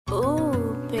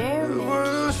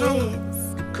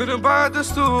Couldn't buy the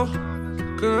store.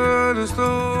 Couldn't the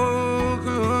store.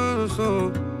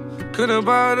 Couldn't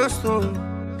buy the store.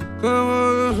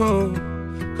 Couldn't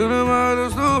buy the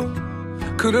store.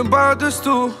 Couldn't buy the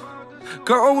store.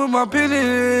 Got on with my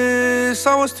business,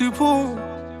 I was too poor.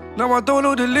 Now I don't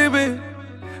know the limit.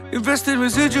 Invest in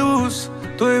residuals,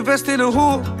 don't invest in a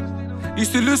whore.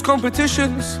 Used to lose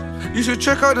competitions, you should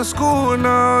check out the school.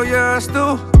 Now, yeah,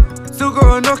 still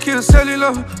got a Nokia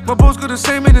cellular. My bros got the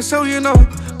same in the cell, you know.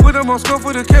 Put them on scope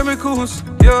for the chemicals,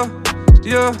 yeah.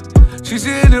 She's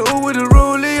in it all with a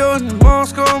rollie on.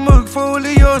 Mask on, mug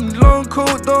foley on. Long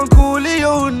coat, don't call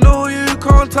Leon. No, you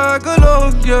can't tag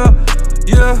along, yeah.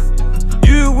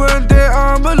 You weren't there,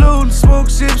 I'm alone. Smoke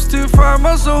sips to find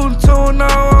my zone. Tone,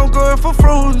 now I'm going for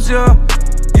thrones, yeah.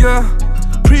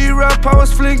 Pre-rap, I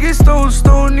was flinging stones.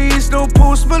 Stone knees, no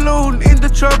Post Malone. In the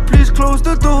trap, please close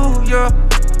the door, yeah.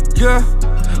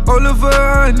 Oliver,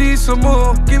 I need some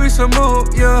more, give me some more,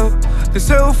 yeah. They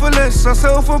sell for less, I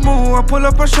sell for more. I pull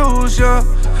up my shows, yeah.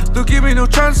 Don't give me no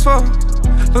transfer,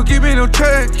 don't give me no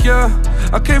check, yeah.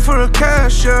 I came for a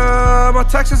cash, yeah. My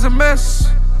tax is a mess,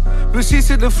 receipts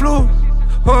hit the floor.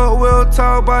 Hot well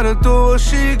towel by the door.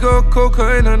 She got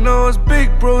coca in her nose.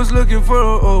 Big bros looking for her,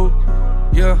 oh,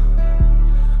 yeah.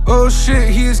 Oh shit,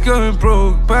 he's going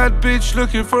broke. Bad bitch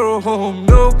looking for a home.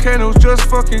 No kennels, just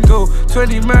fucking go.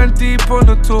 20 man deep on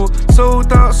the tour.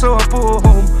 Sold out, so I bought a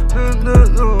home.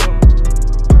 No.